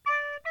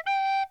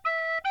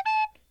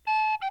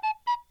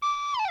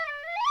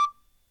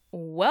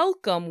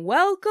Welcome,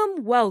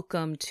 welcome,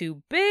 welcome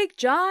to Big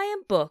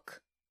Giant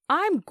Book.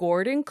 I'm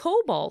Gordon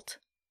Cobalt.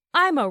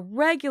 I'm a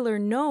regular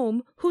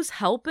gnome who's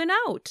helping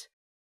out.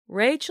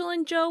 Rachel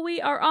and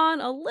Joey are on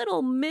a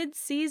little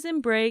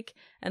mid-season break,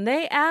 and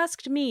they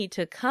asked me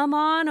to come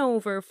on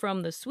over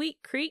from the Sweet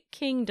Creek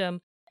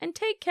Kingdom and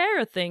take care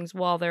of things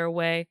while they're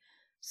away.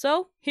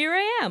 So here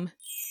I am.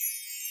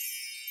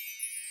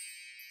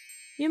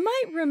 You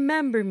might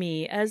remember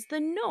me as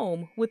the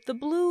gnome with the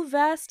blue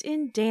vest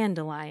in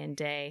Dandelion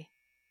Day.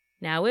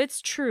 Now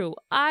it's true,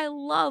 I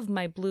love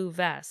my blue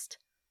vest.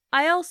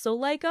 I also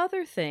like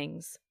other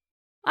things.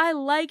 I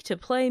like to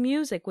play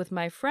music with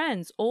my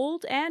friends,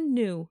 old and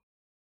new.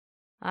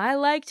 I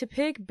like to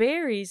pick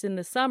berries in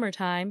the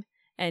summertime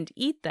and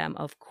eat them,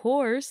 of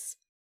course.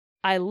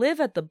 I live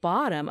at the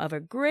bottom of a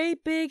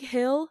great big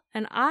hill,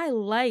 and I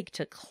like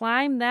to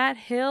climb that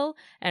hill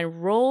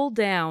and roll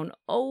down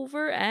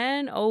over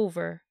and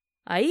over.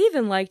 I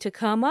even like to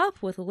come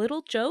up with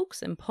little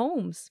jokes and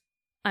poems.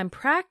 I'm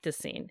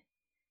practicing.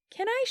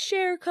 Can I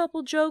share a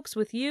couple jokes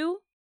with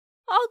you?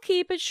 I'll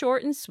keep it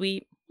short and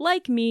sweet,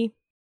 like me.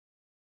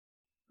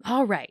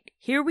 All right,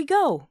 here we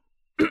go.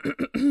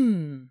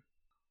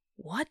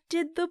 What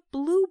did the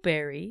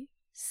blueberry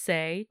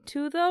say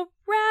to the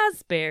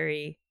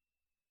raspberry?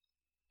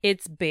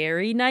 It's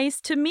very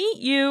nice to meet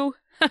you.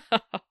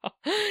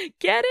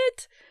 Get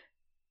it?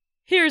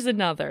 Here's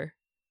another.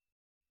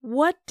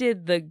 What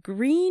did the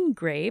green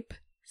grape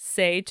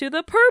say to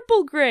the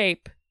purple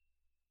grape?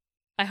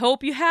 I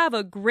hope you have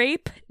a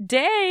grape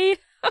day.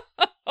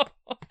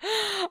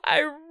 I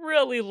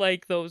really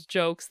like those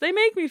jokes. They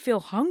make me feel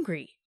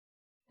hungry.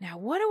 Now,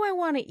 what do I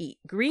want to eat?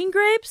 Green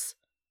grapes?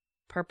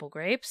 Purple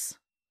grapes?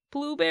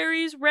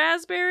 Blueberries?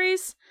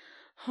 Raspberries?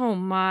 Oh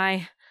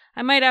my,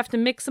 I might have to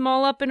mix them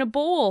all up in a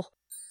bowl.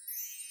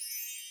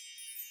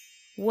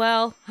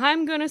 Well,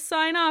 I'm going to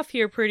sign off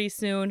here pretty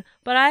soon,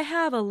 but I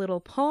have a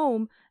little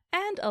poem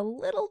and a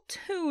little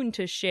tune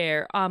to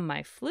share on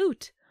my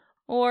flute.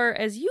 Or,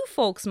 as you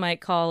folks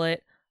might call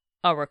it,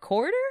 a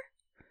recorder?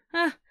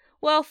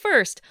 Well,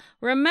 first,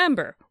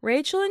 remember,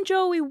 Rachel and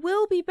Joey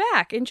will be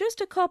back in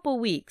just a couple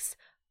weeks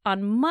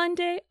on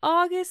Monday,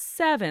 August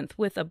 7th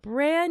with a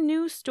brand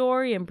new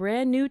story and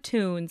brand new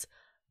tunes.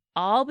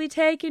 I'll be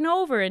taking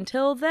over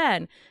until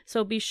then,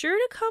 so be sure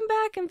to come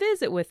back and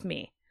visit with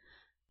me.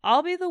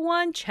 I'll be the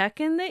one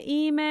checking the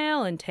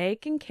email and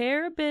taking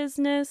care of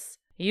business.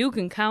 You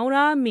can count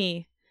on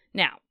me.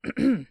 Now,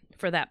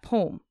 for that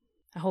poem,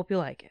 I hope you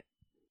like it.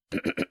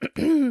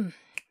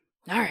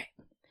 All right,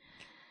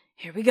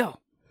 here we go.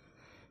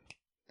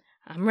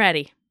 I'm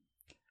ready.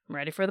 I'm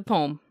ready for the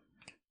poem.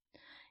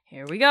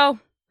 Here we go.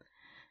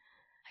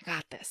 I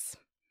got this.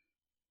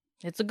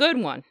 It's a good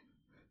one.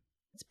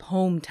 It's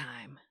poem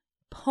time.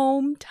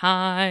 Poem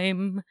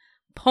time.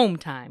 Poem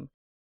time.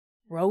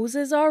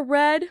 Roses are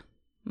red.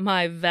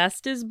 My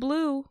vest is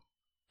blue.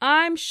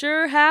 I'm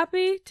sure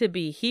happy to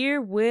be here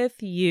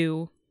with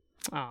you.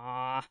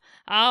 Aw,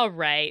 all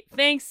right.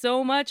 Thanks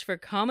so much for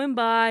coming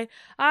by.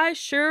 I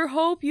sure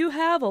hope you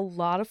have a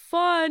lot of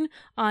fun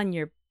on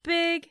your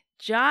big,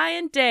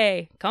 giant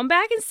day. Come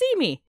back and see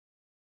me.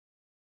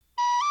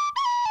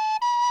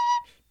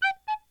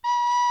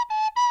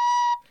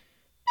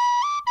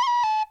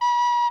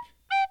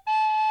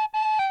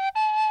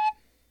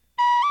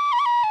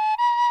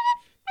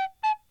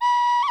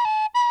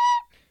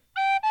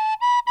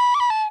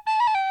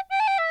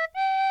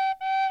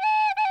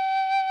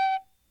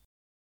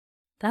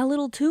 That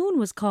little tune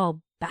was called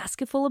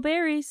Basket Full of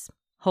Berries.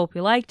 Hope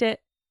you liked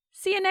it.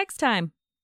 See you next time.